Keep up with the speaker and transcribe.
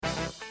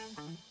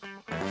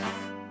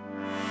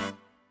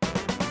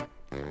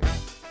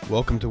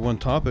Welcome to One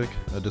Topic,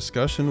 a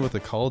discussion with a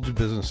College of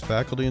Business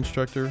faculty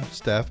instructor,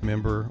 staff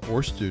member,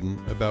 or student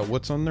about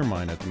what's on their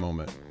mind at the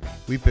moment.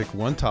 We pick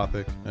one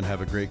topic and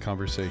have a great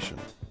conversation.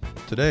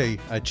 Today,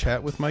 I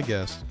chat with my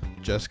guest,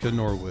 Jessica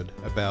Norwood,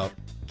 about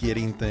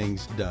getting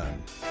things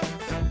done.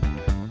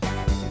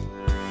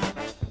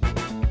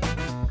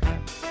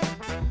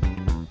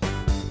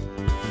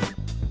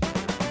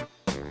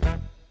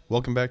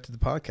 Welcome back to the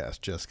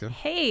podcast, Jessica.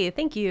 Hey,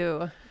 thank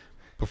you.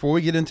 Before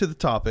we get into the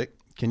topic,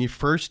 can you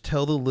first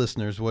tell the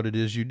listeners what it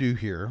is you do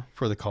here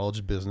for the College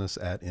of Business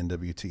at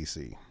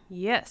NWTC?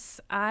 Yes,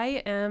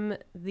 I am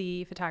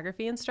the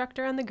photography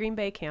instructor on the Green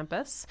Bay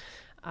campus.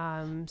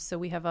 So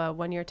we have a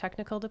one-year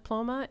technical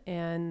diploma,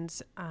 and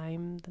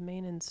I'm the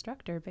main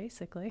instructor,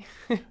 basically.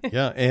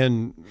 Yeah,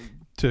 and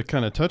to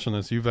kind of touch on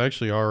this, you've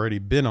actually already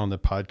been on the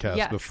podcast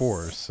Yes.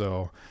 before,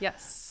 so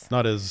Yes.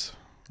 not as,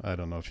 I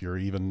don't know if you're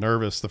even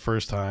nervous the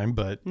first time,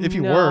 but if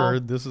you No. were,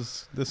 this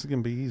is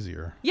going to be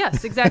easier.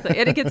 Yes, exactly.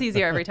 It gets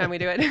easier every time we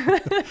do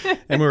it.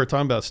 And we were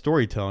talking about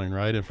storytelling,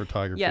 right, and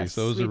photography, Yes,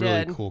 so it was a we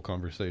really did. cool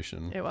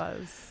conversation. It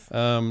was.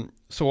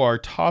 So our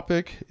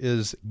topic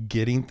is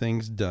getting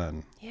things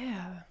done.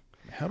 Yeah.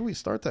 How do we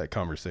start that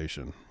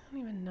conversation? I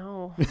don't even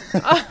know.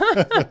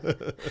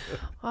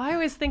 Well, I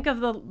always think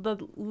of the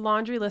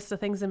laundry list of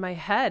things in my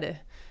head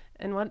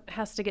and what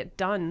has to get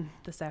done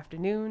this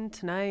afternoon,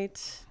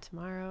 tonight,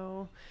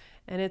 tomorrow.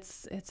 And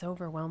it's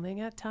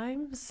overwhelming at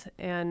times.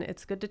 And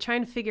it's good to try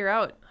and figure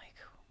out, like,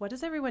 what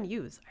does everyone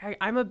use?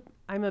 I'm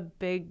a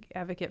big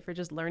advocate for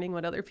just learning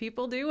what other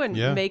people do and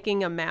Yeah.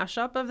 making a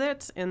mashup of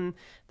it. And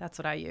that's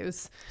what I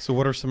use. So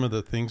what are some of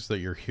the things that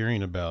you're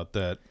hearing about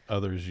that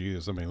others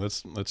use? I mean,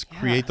 let's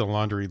create the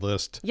laundry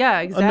list. Yeah,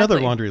 exactly. Another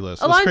laundry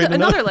list. Let's create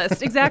Another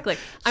list. Exactly.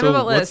 I'm So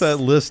about what's lists. that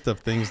list of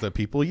things that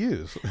people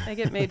use? I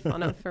get made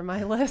fun of for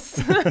my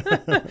list.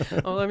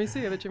 Oh, let me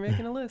see. I bet you're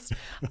making a list.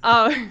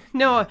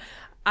 No,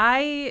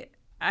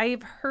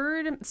 I've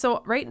heard.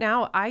 So right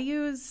now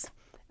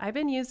I've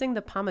been using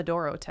the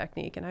Pomodoro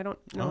technique, and I don't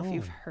know if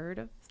you've heard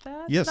of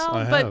that. Yes, at all,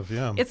 I but have,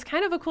 yeah. It's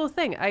kind of a cool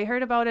thing. I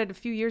heard about it a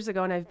few years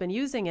ago, and I've been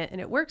using it, and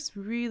it works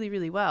really,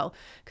 really well,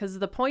 because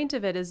the point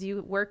of it is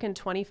you work in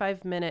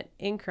 25-minute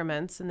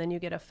increments, and then you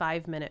get a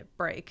 5-minute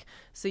break.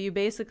 So you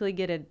basically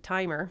get a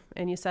timer,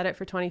 and you set it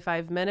for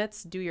 25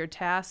 minutes, do your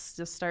tasks,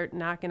 just start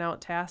knocking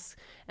out tasks,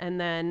 and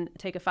then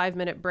take a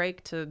 5-minute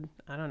break to,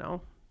 I don't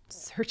know,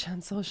 search on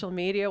social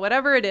media,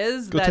 whatever it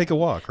is. Go take a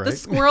walk, right? The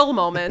squirrel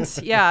moment.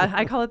 Yeah,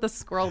 I call it the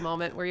squirrel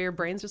moment, where your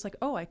brain's just like,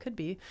 oh, I could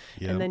be.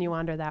 Yeah. And then you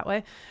wander that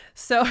way.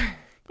 So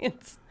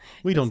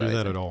We don't do always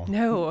that at all.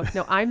 No,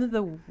 I'm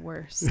the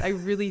worst. I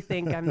really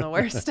think I'm the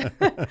worst,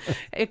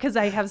 because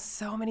I have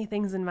so many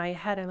things in my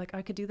head. I'm like,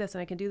 I could do this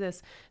and I can do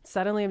this.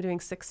 Suddenly I'm doing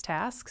 6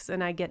 tasks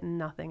and I get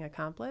nothing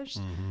accomplished.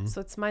 Mm-hmm.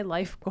 So it's my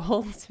life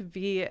goal to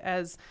be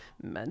as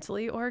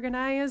mentally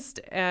organized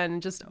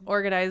and just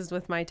organized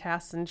with my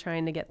tasks and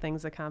trying to get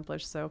things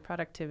accomplished. So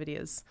productivity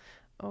is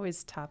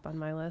always top on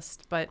my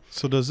list, but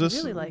So does this? I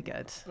really like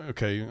it.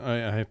 Okay,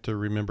 I have to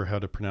remember how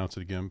to pronounce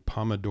it again.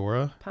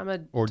 Pomodoro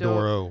or Pomodoro.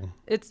 Doro?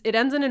 It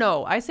ends in an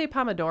O. I say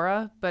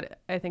Pomodoro, but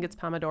I think it's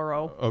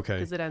Pomodoro. Okay.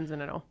 Because it ends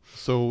in an O.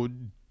 So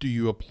do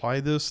you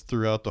apply this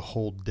throughout the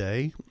whole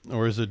day,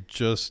 or is it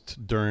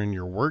just during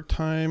your work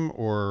time,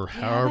 or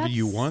however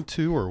you that's- want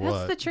to, or That's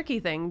what? the tricky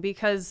thing,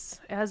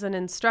 because as an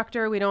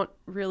instructor, we don't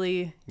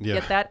really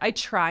get that. I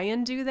try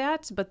and do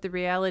that, but the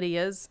reality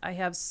is I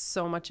have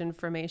so much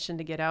information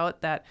to get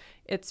out that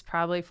it's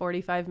probably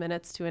 45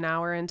 minutes to an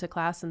hour into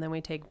class, and then we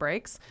take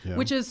breaks, Yeah.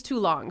 which is too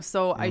long.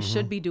 So I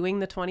should be doing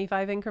the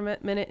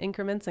 25-minute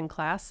increments in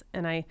class,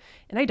 and I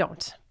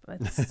don't.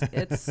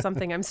 It's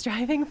something I'm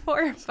striving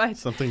for, but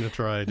Something to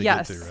try to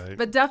yes, get to, right?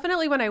 but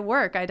definitely when I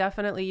work, I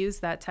definitely use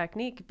that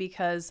technique,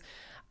 because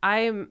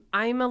I'm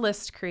a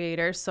list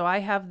creator. So I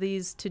have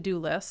these to-do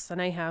lists,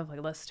 and I have a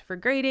list for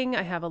grading.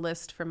 I have a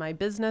list for my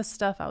business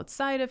stuff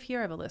outside of here.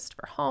 I have a list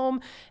for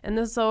home. And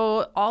then,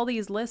 so all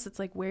these lists, it's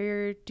like,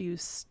 where do you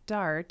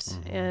start?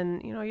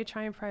 And, you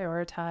try and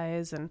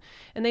prioritize. And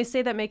they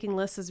say that making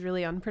lists is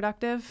really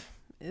unproductive,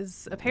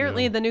 is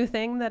apparently the new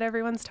thing that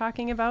everyone's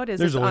talking about, is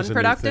There's it's always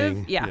unproductive. a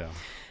new thing. Yeah.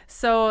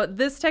 So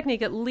this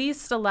technique at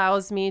least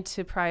allows me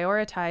to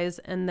prioritize,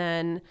 and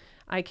then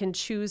I can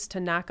choose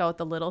to knock out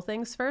the little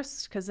things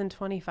first, because in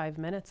 25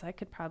 minutes, I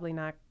could probably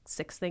knock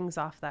 6 things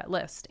off that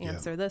list,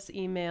 answer this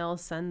email,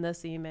 send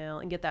this email,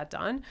 and get that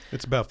done.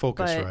 It's about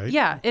focus, But right?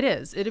 yeah, it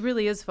is. It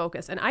really is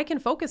focus. And I can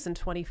focus in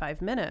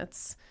 25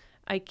 minutes.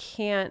 I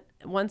can't,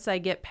 once I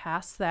get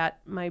past that,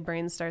 my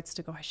brain starts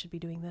to go, I should be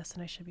doing this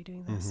and I should be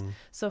doing this.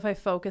 So if I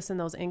focus in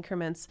those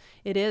increments,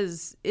 it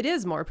is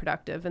more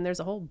productive. And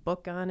there's a whole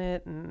book on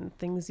it and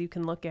things you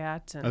can look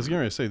at. And I was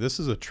going to say, this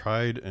is a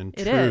tried and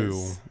It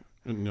true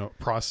is.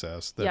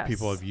 process that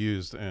people Yes. have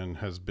used and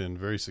has been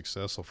very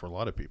successful for a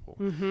lot of people.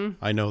 Mm-hmm.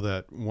 I know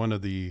that one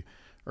of the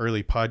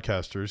early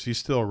podcasters, he's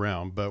still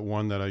around, but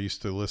one that I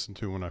used to listen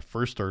to when I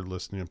first started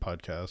listening to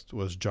podcasts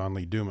was John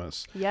Lee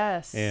Dumas.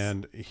 Yes.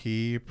 And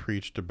he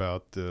preached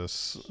about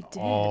this He did.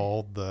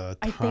 all the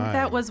time. I think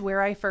that was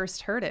where I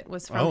first heard it,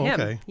 was from him.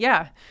 Okay.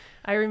 Yeah.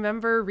 I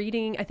remember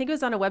reading, I think it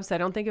was on a website. I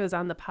don't think it was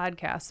on the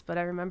podcast, but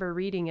I remember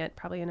reading it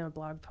probably in a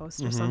blog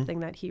post or something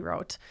that he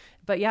wrote.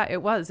 But yeah,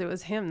 it was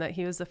him that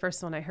he was the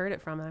first one I heard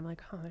it from. And I'm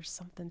like, oh, there's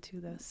something to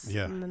this.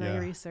 Yeah. And then I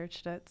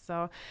researched it.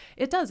 So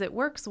it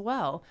works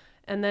well.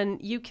 And then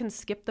you can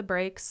skip the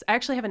breaks. I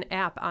actually have an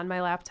app on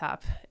my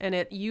laptop and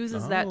it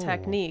uses that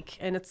technique,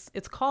 and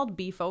it's called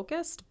Be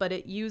Focused, but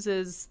it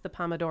uses the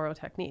Pomodoro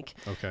technique.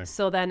 Okay.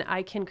 So then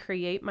I can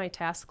create my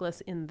task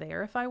list in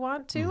there if I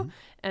want to,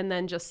 and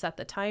then just set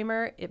the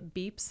timer. It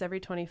beeps every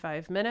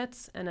 25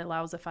 minutes and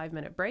allows a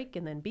 5-minute break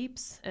and then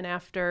beeps. And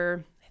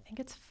after, I think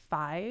it's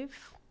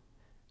five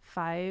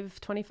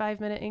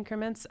 25-minute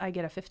increments, I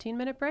get a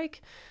 15-minute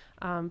break.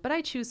 But I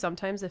choose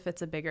sometimes, if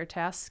it's a bigger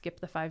task, skip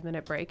the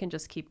 5-minute break and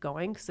just keep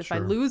going. Because if I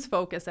lose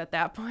focus at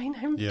that point,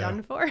 I'm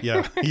done for.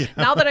 Yeah.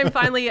 Now that I'm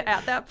finally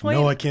at that point.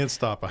 No, I can't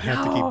stop. I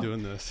have to keep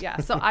doing this. Yeah.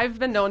 So I've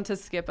been known to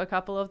skip a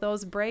couple of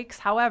those breaks.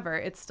 However,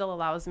 it still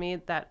allows me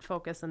that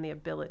focus and the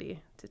ability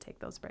to take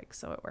those breaks.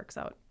 So it works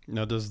out.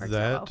 Now, does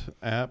that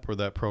app or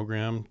that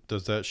program,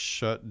 does that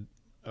shut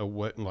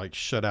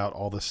out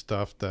all the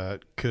stuff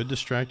that could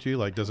distract you?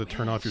 Like, does it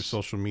turn off your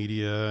social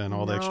media and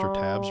all the extra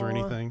tabs or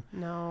anything?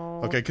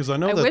 No. Okay, because I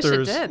know that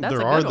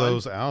there are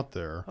those out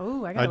there.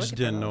 Oh, I just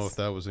didn't know if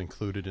that was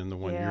included in the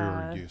one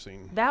you're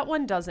using. That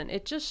one doesn't.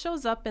 It just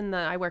shows up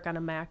I work on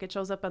a Mac. It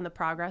shows up on the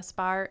progress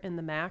bar in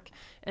the Mac,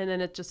 and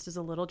then it just is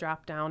a little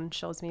drop down,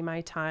 shows me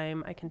my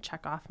time. I can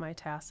check off my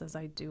tasks as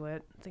I do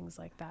it, things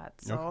like that.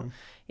 So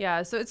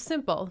so it's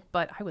simple,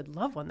 but I would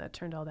love one that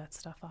turned all that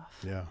stuff off.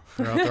 Yeah,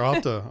 they're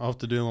out there. I'll have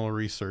to do a little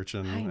research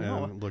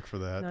and look for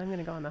that. No, I'm going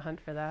to go on the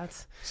hunt for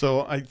that.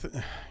 So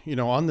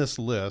on this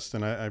list,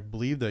 and I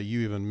believe that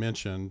you even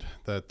mentioned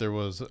that there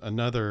was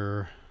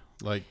another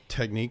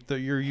technique that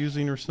you're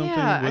using or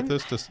something with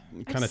this to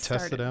kind of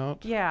test it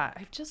out. Yeah,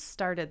 I've just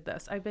started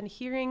this. I've been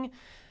hearing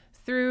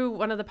through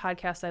one of the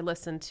podcasts I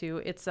listened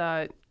to. It's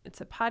a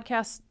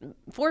podcast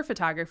for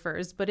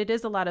photographers, but it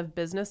is a lot of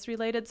business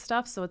related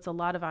stuff. So it's a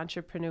lot of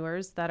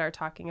entrepreneurs that are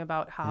talking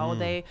about how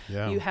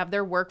you have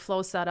their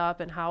workflow set up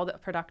and how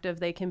productive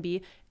they can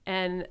be.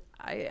 And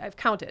I've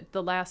counted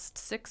the last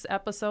 6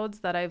 episodes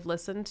that I've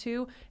listened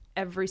to.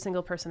 Every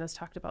single person has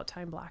talked about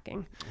time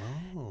blocking.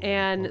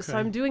 So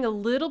I'm doing a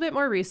little bit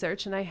more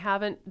research, and I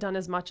haven't done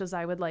as much as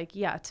I would like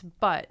yet,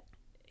 but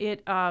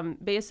it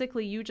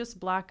basically you just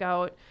block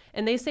out,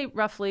 and they say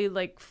roughly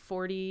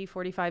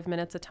 45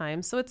 minutes a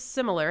time. So it's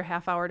similar,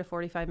 half hour to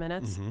 45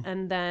 minutes.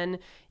 And then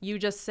you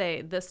just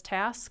say this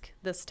task,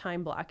 this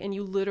time block, and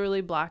you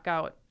literally block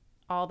out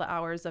all the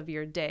hours of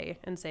your day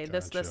and say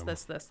this.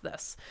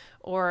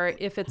 Or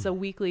if it's a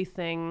weekly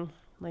thing,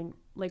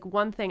 like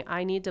one thing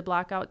I need to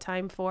block out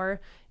time for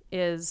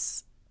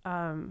is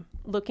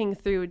looking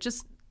through,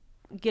 just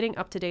getting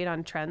up to date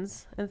on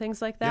trends and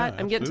things like that.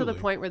 I'm getting to the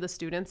point where the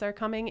students are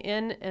coming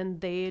in and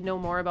they know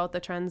more about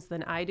the trends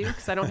than I do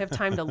because I don't have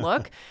time to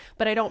look,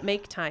 but I don't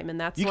make time. And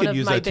that's one of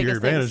my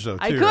biggest things.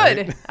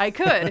 I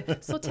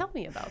could. So tell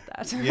me about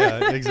that.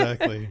 Yeah,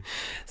 exactly.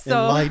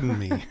 Enlighten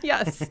me.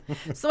 Yes.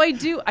 So I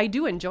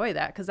do enjoy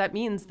that because that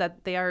means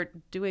that they are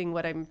doing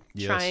what I'm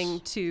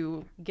trying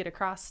to get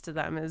across to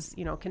them is,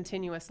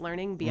 continuous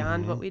learning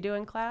beyond what we do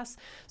in class.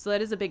 So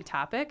that is a big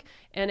topic.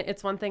 And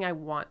it's one thing I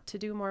want to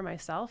do more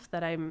myself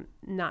that I'm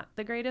not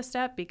the greatest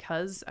at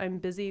because I'm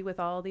busy with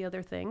all the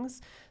other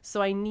things.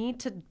 So I need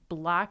to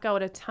block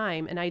out a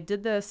time. And I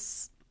did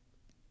this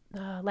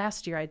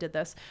last year. I did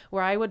this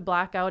where I would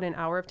block out an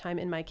hour of time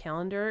in my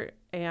calendar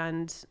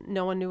and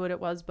no one knew what it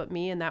was but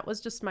me. And that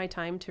was just my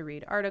time to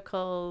read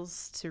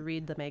articles, to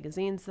read the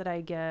magazines that I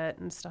get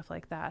and stuff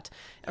like that,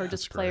 or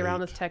just play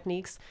around with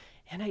techniques.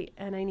 And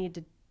I need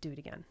to do it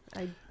again.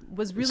 I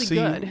was really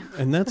good.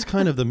 And that's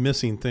kind of the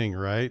missing thing,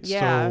 right?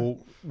 Yeah. So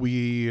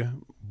we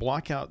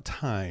block out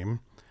time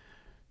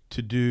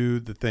to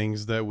do the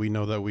things that we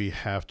know that we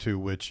have to,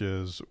 which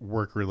is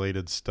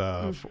work-related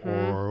stuff,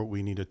 or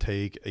we need to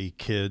take a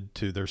kid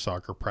to their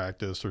soccer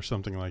practice or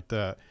something like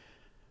that.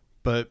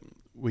 But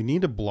we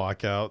need to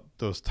block out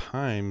those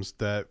times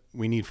that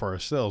we need for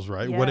ourselves,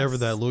 right? Yes. Whatever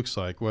that looks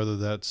like, whether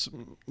that's,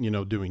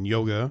 doing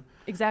yoga.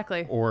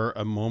 Exactly. Or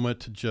a moment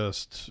to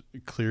just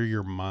clear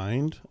your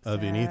mind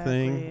of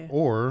anything,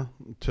 or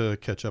to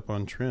catch up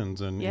on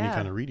trends and any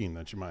kind of reading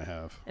that you might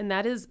have. And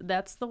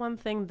that's the one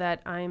thing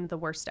that I'm the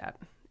worst at.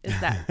 Is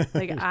that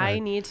I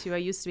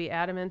used to be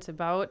adamant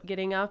about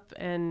getting up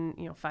and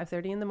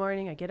 5:30 in the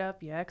morning, I get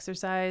up, you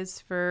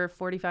exercise for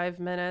 45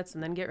 minutes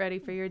and then get ready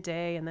for your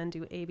day and then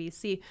do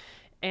ABC.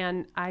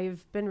 And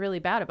I've been really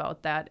bad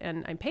about that,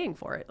 and I'm paying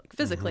for it.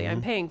 Physically,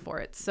 I'm paying for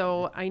it.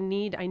 So I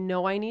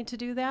know I need to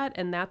do that,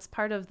 and that's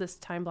part of this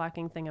time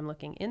blocking thing I'm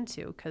looking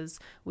into, because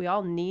we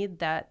all need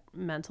that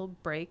mental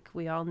break.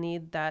 We all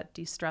need that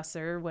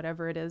de-stressor,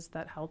 whatever it is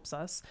that helps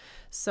us.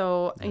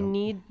 So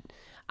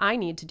I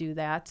need to do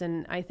that,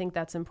 and I think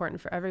that's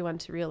important for everyone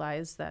to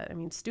realize that.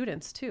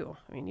 Students too.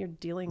 You're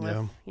dealing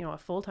with, a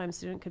full-time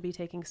student could be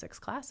taking 6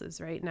 classes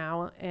right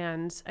now,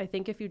 and I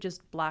think if you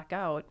just block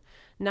out,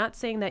 not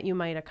saying that you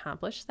might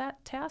accomplish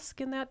that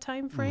task in that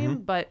time frame,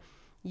 but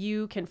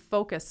you can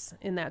focus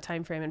in that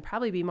time frame and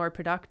probably be more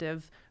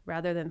productive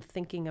rather than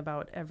thinking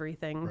about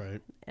everything.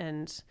 Right.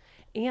 And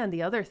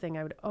the other thing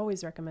I would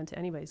always recommend to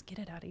anybody is get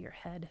it out of your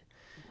head.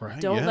 Right.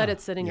 Don't let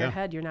it sit in your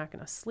head. You're not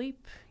going to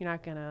sleep. You're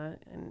not going to,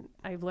 and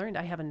I've learned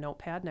I have a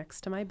notepad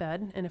next to my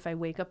bed. And if I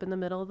wake up in the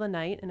middle of the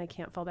night and I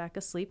can't fall back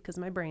asleep because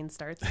my brain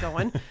starts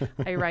going,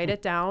 I write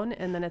it down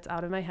and then it's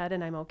out of my head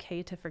and I'm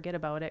okay to forget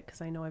about it because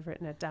I know I've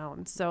written it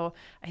down. So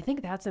I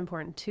think that's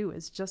important too,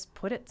 is just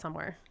put it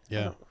somewhere.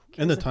 Yeah.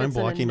 And the time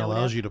blocking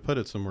allows you to put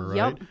it somewhere,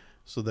 right? Yep.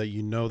 So that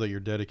you know that you're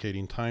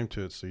dedicating time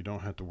to it, so you don't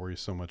have to worry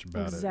so much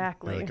about it.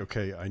 Exactly. You're like,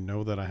 okay, I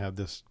know that I have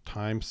this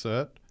time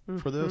set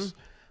for this.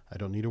 I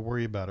don't need to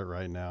worry about it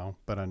right now,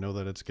 but I know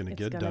that it's going to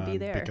get done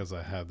because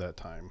I have that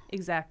time.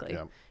 Exactly.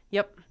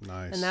 Yep.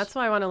 Nice. And that's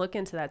why I want to look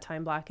into that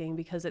time blocking,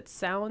 because it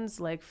sounds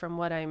like from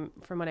what I'm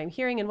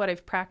hearing and what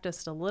I've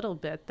practiced a little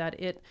bit, that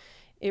it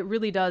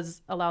really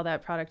does allow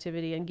that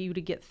productivity and you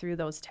to get through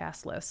those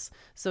task lists.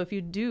 So if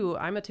you do,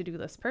 I'm a to-do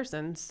list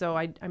person, so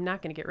I'm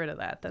not going to get rid of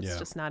that. That's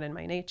just not in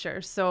my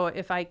nature. So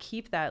if I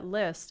keep that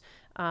list,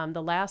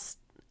 the last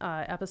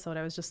episode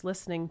I was just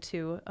listening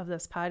to of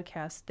this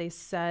podcast, they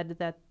said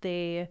that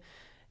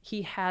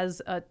he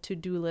has a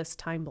to-do list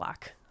time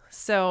block.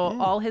 So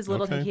all his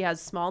little, he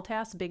has small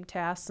tasks, big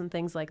tasks, and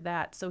things like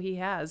that. So he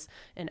has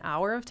an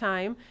hour of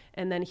time,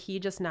 and then he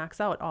just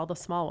knocks out all the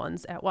small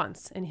ones at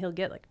once, and he'll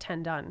get like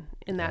 10 done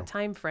in that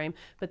time frame.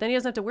 But then he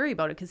doesn't have to worry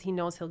about it because he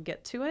knows he'll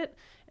get to it.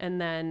 And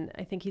then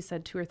I think he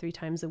said 2 or 3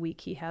 times a week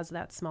he has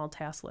that small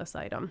task list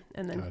item.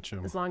 And then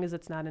as long as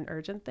it's not an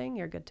urgent thing,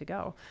 you're good to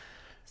go.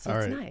 So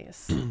it's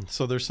nice.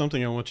 So there's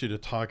something I want you to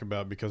talk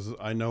about, because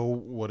I know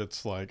what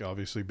it's like,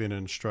 obviously being an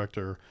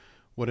instructor,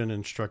 what an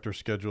instructor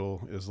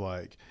schedule is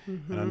like.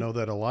 And I know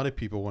that a lot of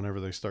people,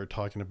 whenever they start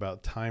talking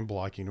about time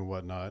blocking and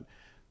whatnot,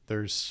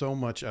 there's so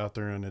much out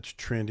there and it's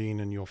trending,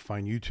 and you'll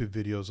find YouTube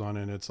videos on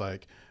it. And it's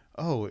like,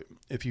 oh,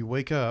 if you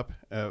wake up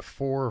at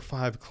 4 or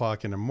 5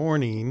 o'clock in the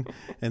morning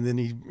and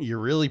then you're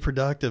really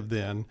productive,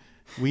 then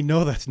we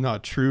know that's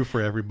not true for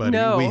everybody.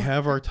 No. We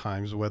have our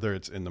times, whether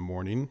it's in the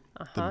morning,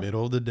 the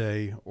middle of the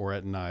day, or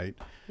at night.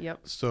 Yep.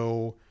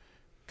 So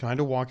kind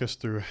of walk us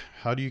through,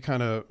 how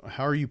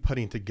are you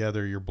putting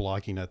together your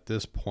blocking at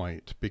this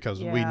point?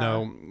 Because we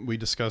know, we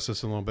discussed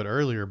this a little bit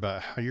earlier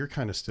about how you're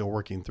kind of still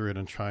working through it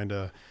and trying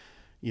to,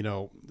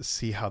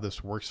 see how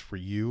this works for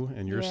you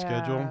and your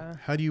schedule.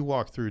 How do you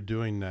walk through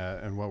doing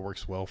that, and what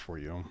works well for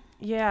you?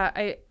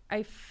 Yeah,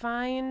 I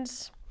find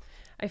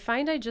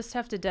I just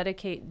have to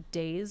dedicate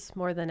days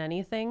more than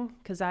anything,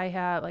 because I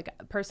have,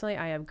 personally,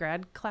 I have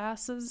grad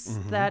classes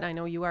that I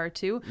know you are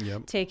too,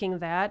 taking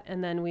that.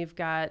 And then we've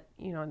got,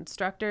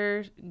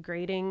 instructor,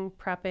 grading,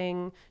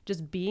 prepping,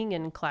 just being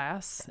in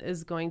class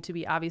is going to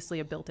be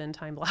obviously a built-in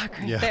time block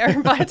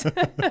there.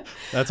 But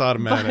that's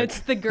automatic.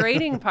 But the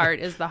grading part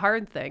is the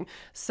hard thing.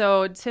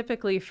 So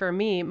typically for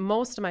me,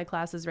 most of my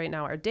classes right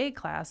now are day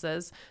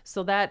classes,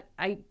 so that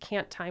I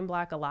can't time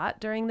block a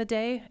lot during the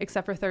day,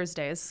 except for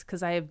Thursdays,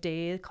 because I have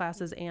day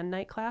classes and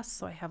night class.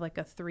 So I have like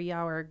a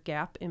 3-hour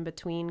gap in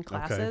between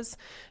classes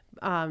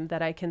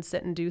that I can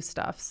sit and do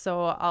stuff.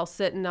 So I'll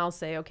sit and I'll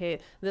say, okay,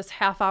 this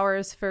half hour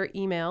is for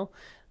email.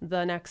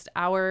 The next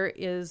hour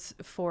is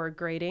for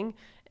grading.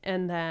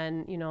 And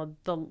then,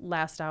 the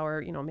last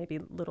hour, maybe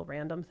little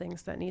random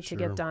things that need to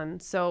get done.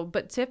 So,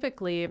 but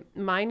typically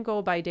mine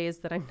go by days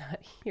that I'm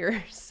not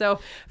here. So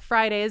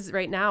Fridays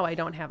right now, I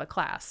don't have a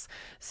class.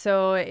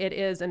 So it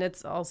is, and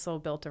it's also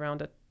built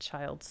around a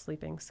child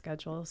sleeping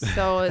schedule.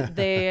 So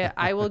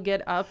I will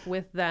get up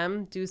with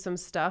them, do some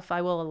stuff.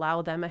 I will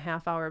allow them a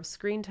half hour of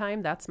screen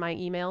time. That's my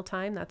email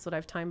time. That's what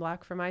I've time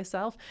blocked for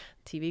myself.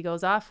 TV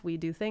goes off. We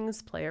do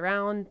things, play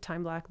around,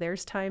 time block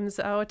theirs times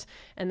out,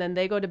 and then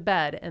they go to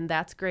bed, and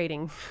that's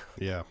grading.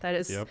 Yeah. That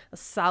is a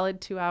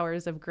solid 2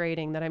 hours of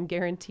grading that I'm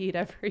guaranteed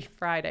every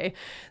Friday.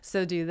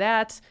 So do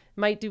that.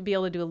 Might be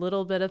able to do a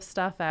little bit of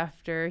stuff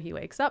after he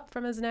wakes up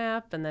from his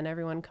nap, and then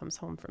everyone comes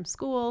home from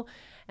school.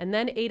 And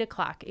then 8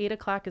 o'clock. 8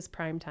 o'clock is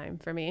prime time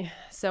for me.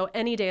 So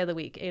any day of the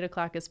week, 8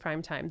 o'clock is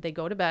prime time. They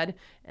go to bed,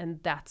 and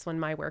that's when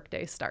my work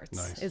day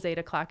starts, is 8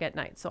 o'clock at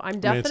night. So I'm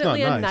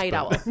definitely a night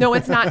owl. No,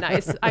 it's not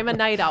nice. I'm a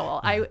night owl.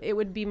 I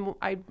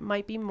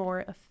might be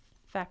more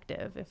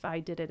effective if I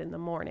did it in the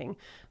morning,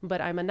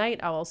 but I'm a night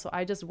owl, so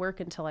I just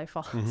work until I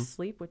fall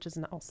asleep, which is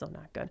also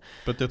not good.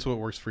 But that's what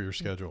works for your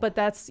schedule. But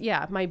that's,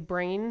 my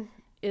brain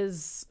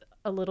is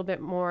a little bit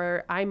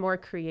more, I'm more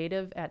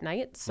creative at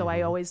night, so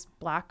I always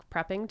block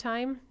prepping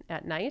time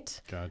at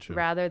night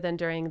rather than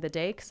during the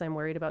day, because I'm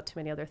worried about too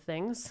many other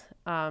things.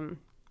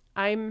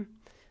 I'm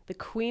the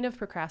queen of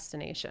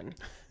procrastination.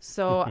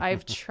 So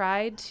I've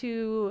tried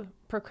to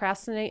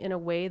procrastinate in a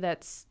way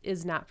that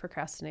is not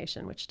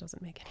procrastination, which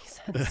doesn't make any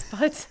sense.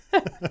 But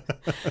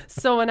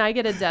so when I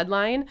get a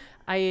deadline,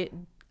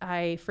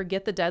 I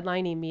forget the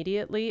deadline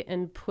immediately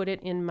and put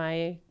it in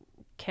my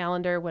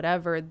calendar,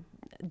 whatever,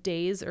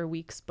 days or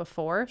weeks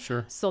before,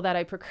 Sure. so that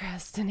I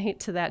procrastinate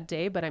to that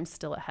day, but I'm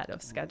still ahead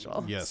of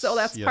schedule. Yes, So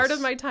that's part of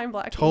yes. my time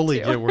blocking Totally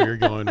too. get where you're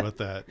going with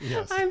that.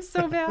 Yes. I'm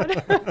so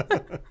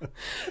bad.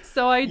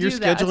 So I do You're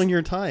that. scheduling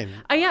your time.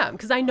 I am,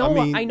 because I know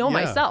mean, I know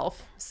yeah.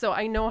 myself. So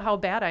I know how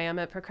bad I am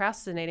at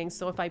procrastinating.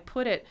 So if I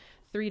put it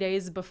 3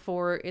 days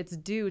before it's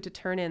due to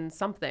turn in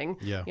something,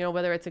 Yeah.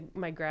 whether it's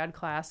my grad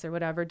class or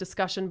whatever,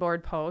 discussion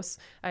board posts,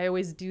 I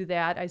always do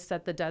that. I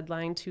set the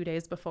deadline 2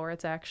 days before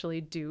it's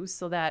actually due,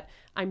 so that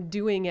I'm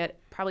doing it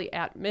probably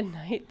at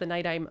midnight, the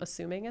night I'm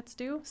assuming it's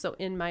due. So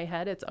in my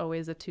head, it's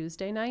always a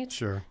Tuesday night,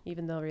 Sure.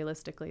 even though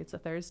realistically it's a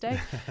Thursday.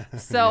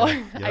 So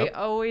Yeah. I Yep.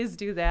 always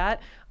do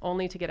that,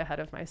 only to get ahead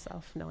of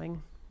myself,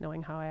 knowing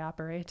how I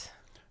operate.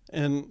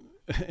 And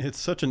it's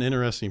such an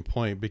interesting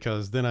point,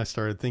 because then I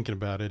started thinking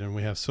about it, and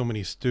we have so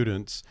many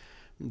students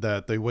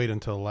that they wait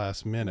until the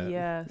last minute.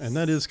 Yes. And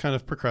that is kind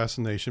of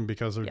procrastination,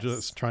 because they're Yes.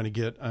 just trying to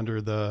get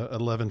under the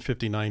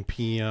 11:59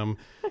 p.m.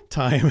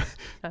 time.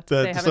 Not to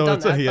say I haven't done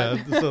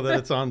it's that, so that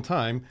it's on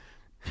time.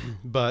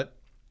 But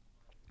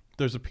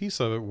there's a piece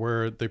of it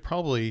where they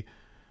probably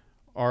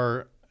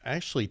are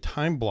actually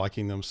time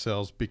blocking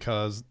themselves,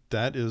 because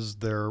that is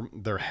their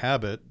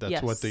habit.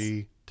 That's what Yes.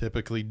 they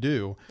typically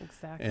do.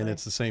 Exactly. And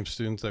it's the same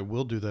students that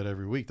will do that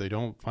every week. They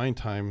don't find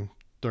time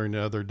during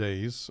the other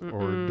days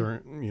or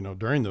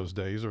during those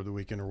days or the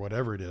weekend or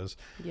whatever it is.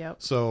 Yep.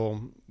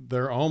 So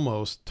they're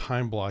almost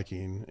time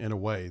blocking in a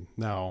way.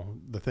 Now,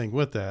 the thing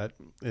with that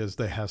is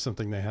they have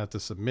something they have to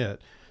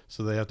submit.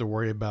 So they have to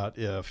worry about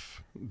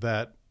if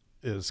that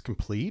is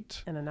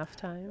complete. And enough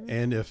time.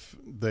 And if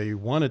they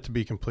want it to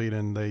be complete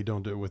and they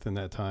don't do it within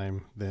that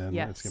time, then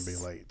it's going to be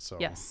Yes. late. So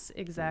Yes,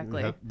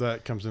 exactly.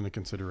 that comes into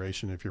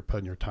consideration if you're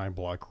putting your time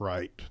block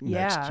right Yeah.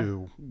 next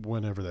to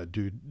whenever that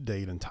due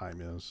date and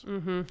time is.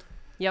 Mm-hmm.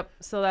 Yep.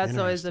 So that's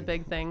always a Interesting.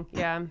 big thing.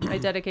 Yeah. I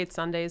dedicate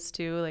Sundays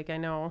too. Like, I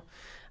know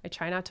I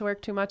try not to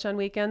work too much on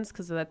weekends,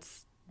 because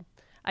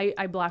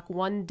I block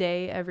one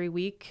day every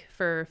week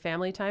for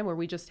family time where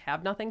we just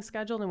have nothing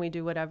scheduled and we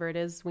do whatever it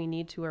is we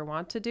need to or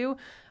want to do.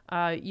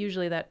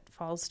 Usually that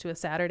falls to a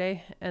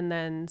Saturday, and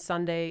then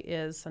Sunday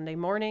is Sunday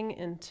morning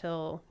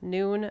until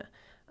noon.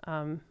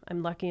 I'm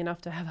lucky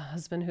enough to have a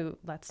husband who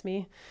lets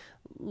me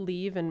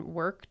leave and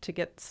work to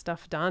get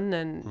stuff done,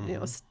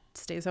 and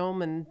stays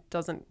home and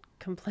doesn't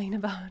complain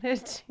about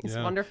it. He's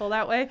Yeah. wonderful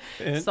that way.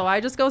 And- So I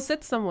just go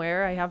sit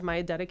somewhere. I have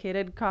my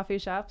dedicated coffee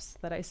shops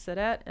that I sit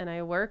at, and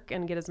I work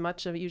and get as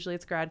much of, usually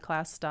it's grad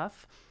class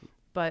stuff,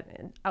 but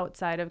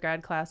outside of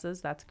grad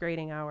classes, that's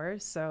grading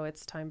hours. So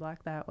it's time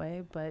blocked that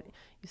way, but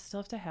you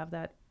still have to have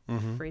that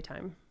free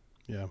time.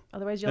 Yeah.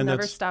 Otherwise you'll And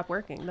never that's- stop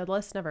working. The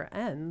list never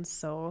ends.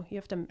 So you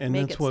have to And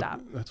make that's it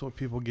stop. that's what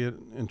people get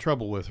in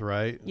trouble with,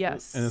 right?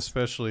 Yes. And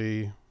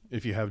especially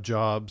if you have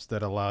jobs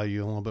that allow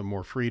you a little bit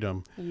more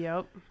freedom,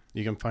 Yep.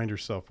 you can find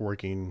yourself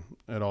working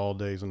at all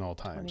days and all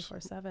times.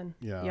 24/7.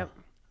 Yeah. Yep.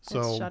 So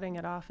it's shutting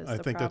it off is I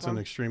the think that's an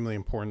problem. extremely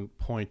important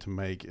point to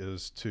make,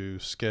 is to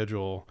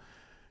schedule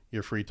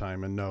your free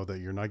time and know that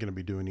you're not going to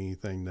be doing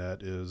anything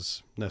that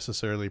is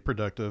necessarily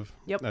productive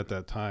Yep. at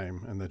that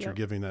time, and that you're Yep.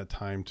 giving that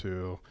time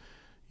to,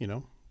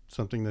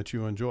 something that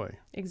you enjoy.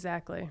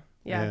 Exactly.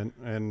 Yeah.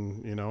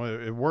 And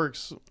it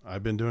works.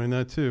 I've been doing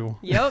that too.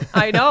 Yep.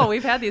 I know.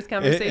 We've had these And,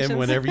 conversations. and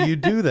whenever you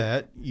do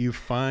that, you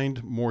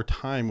find more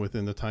time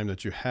within the time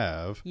that you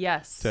have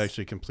Yes. to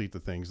actually complete the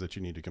things that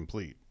you need to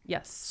complete.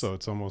 Yes. So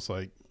it's almost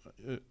like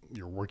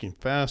you're working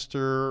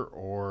faster,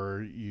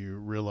 or you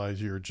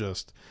realize you're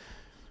just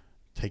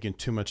taking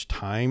too much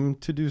time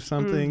to do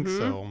something.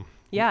 So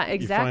yeah, you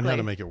exactly. find how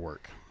to make it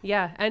work.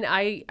 Yeah, and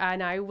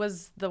I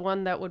was the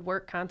one that would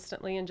work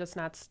constantly and just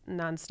not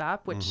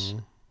nonstop, which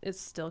is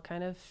still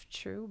kind of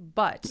true.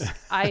 But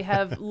I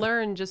have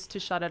learned just to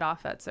shut it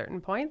off at certain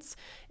points,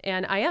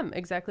 and I am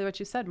exactly what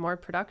you said, more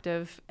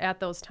productive at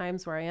those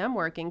times where I am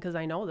working, because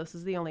I know this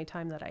is the only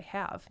time that I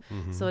have.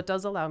 So it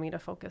does allow me to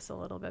focus a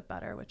little bit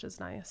better, which is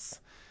nice.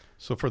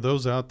 So for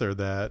those out there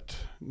that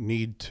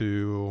need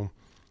to,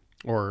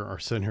 or are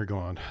sitting here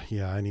going,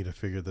 yeah, I need to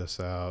figure this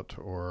out,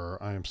 or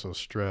I am so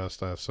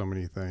stressed, I have so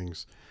many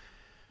things.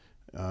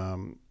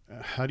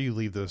 How do you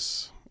leave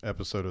this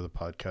episode of the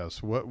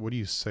podcast? What do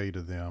you say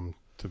to them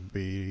to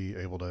be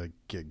able to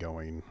get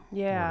going?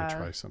 Yeah. Or to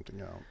try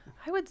something out?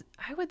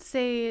 I would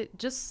say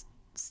just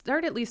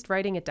start at least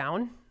writing it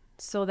down,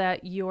 so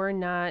that you're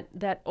not,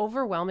 that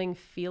overwhelming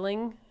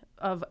feeling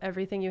of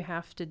everything you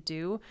have to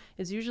do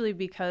is usually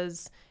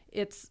because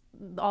it's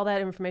all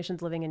that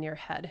information's living in your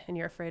head and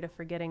you're afraid of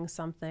forgetting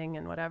something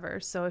and whatever.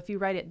 So if you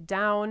write it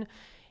down,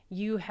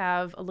 you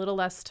have a little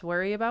less to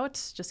worry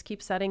about. Just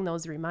keep setting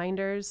those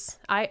reminders.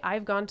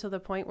 I've gone to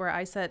the point where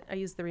I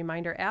use the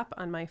reminder app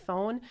on my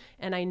phone,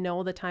 and I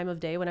know the time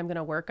of day when I'm going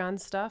to work on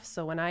stuff.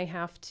 So when I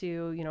have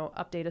to,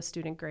 update a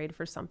student grade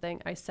for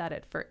something, I set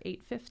it for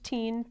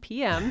 8:15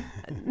 p.m.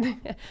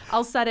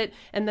 I'll set it,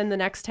 and then the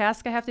next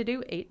task I have to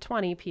do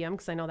 8:20 p.m.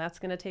 because I know that's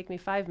going to take me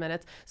 5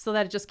 minutes, so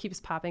that it just keeps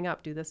popping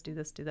up. Do this, do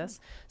this, do this.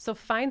 So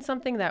find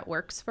something that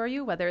works for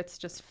you, whether it's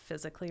just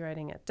physically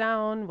writing it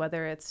down,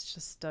 whether it's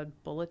just a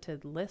bulleted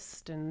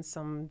list in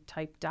some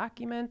typed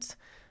document.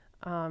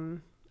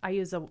 I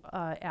use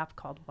a app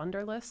called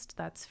Wunderlist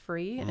that's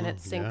free, and it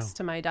syncs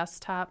to my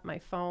desktop, my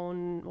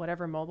phone,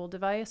 whatever mobile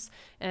device,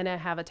 and I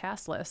have a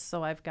task list.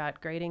 So I've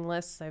got grading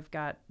lists, I've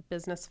got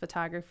business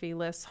photography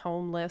lists,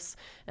 home lists,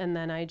 and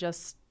then I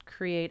just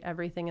create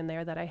everything in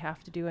there that I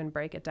have to do and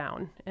break it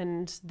down.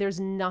 And there's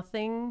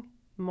nothing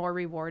more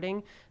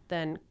rewarding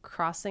than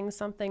crossing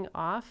something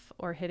off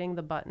or hitting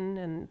the button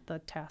and the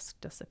task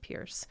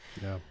disappears.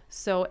 Yeah.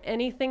 So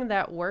anything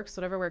that works,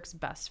 whatever works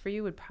best for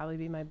you, would probably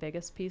be my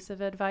biggest piece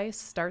of advice.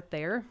 Start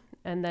there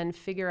and then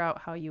figure out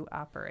how you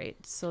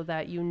operate so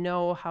that you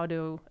know how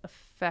to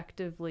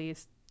effectively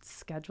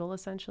schedule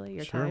essentially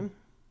your time.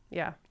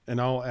 Yeah. And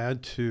I'll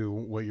add to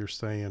what you're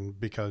saying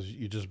because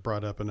you just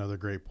brought up another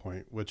great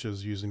point, which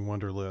is using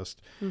Wunderlist.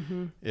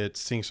 It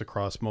syncs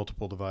across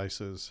multiple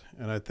devices.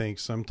 And I think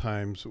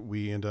sometimes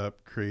we end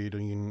up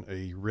creating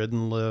a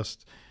written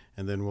list,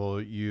 and then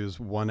we'll use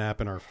one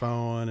app in our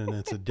phone and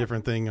it's a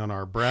different thing on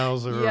our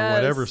browser or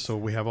whatever. So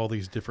we have all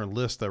these different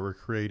lists that we're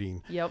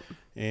creating. Yep.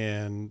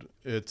 And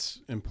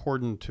it's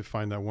important to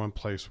find that one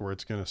place where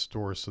it's going to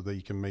store so that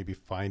you can maybe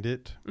find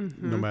it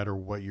no matter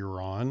what you're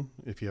on,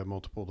 if you have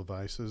multiple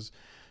devices,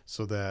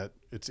 so that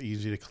it's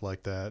easy to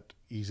collect that,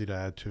 easy to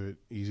add to it,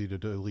 easy to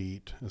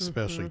delete,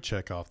 especially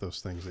check off those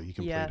things that you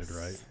completed,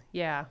 right?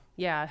 Yeah.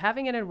 Yeah.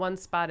 Having it in one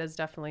spot is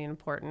definitely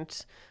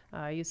important.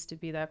 I used to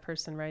be that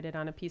person, write it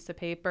on a piece of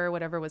paper,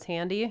 whatever was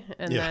handy.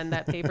 And then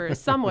that paper is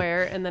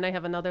somewhere. And then I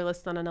have another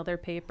list on another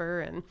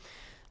paper. And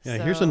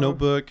here's a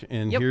notebook,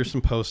 and here's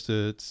some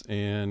Post-its,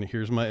 and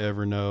here's my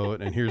Evernote,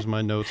 and here's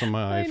my notes on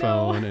my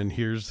iPhone, and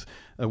here's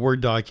a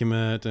Word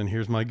document, and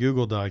here's my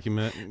Google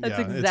document. That's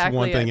exactly it's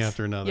one thing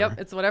after another. Yep,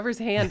 it's whatever's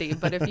handy.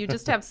 But if you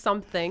just have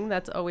something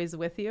that's always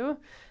with you,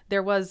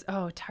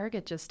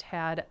 Target just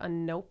had a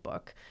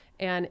notebook,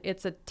 and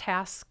it's a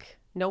task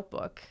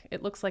notebook.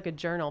 It looks like a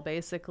journal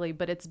basically,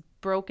 but it's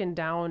broken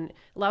down,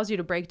 allows you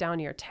to break down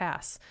your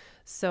tasks.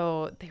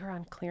 So they were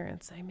on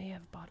clearance. I may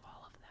have bought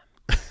all of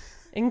them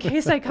in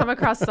case I come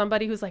across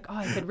somebody who's like, oh,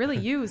 I could really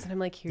use. And I'm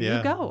like, here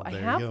you go. I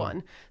have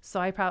one. So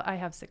I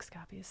have 6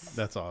 copies.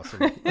 That's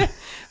awesome.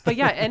 But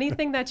yeah,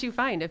 anything that you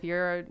find, if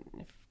you're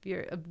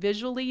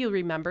visually, you'll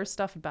remember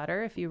stuff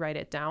better if you write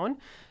it down.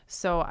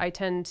 So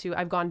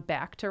I've gone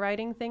back to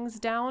writing things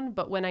down,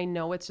 but when I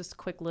know it's just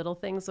quick little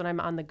things, when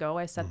I'm on the go,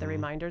 I set the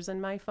reminders in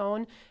my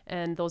phone,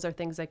 and those are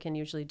things I can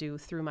usually do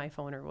through my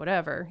phone or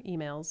whatever,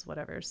 emails,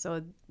 whatever.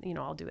 So,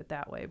 I'll do it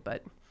that way,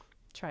 but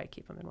try to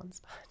keep them in one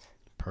spot.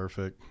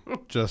 Perfect.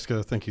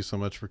 Jessica, thank you so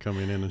much for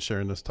coming in and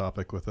sharing this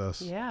topic with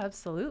us. Yeah,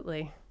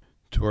 absolutely.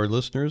 To our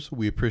listeners,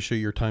 we appreciate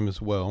your time as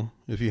well.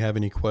 If you have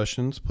any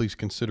questions, please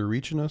consider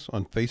reaching us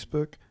on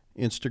Facebook,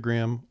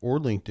 Instagram, or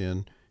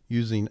LinkedIn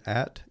using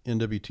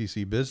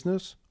 @NWTC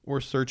Business or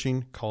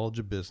searching College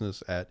of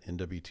Business at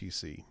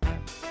NWTC.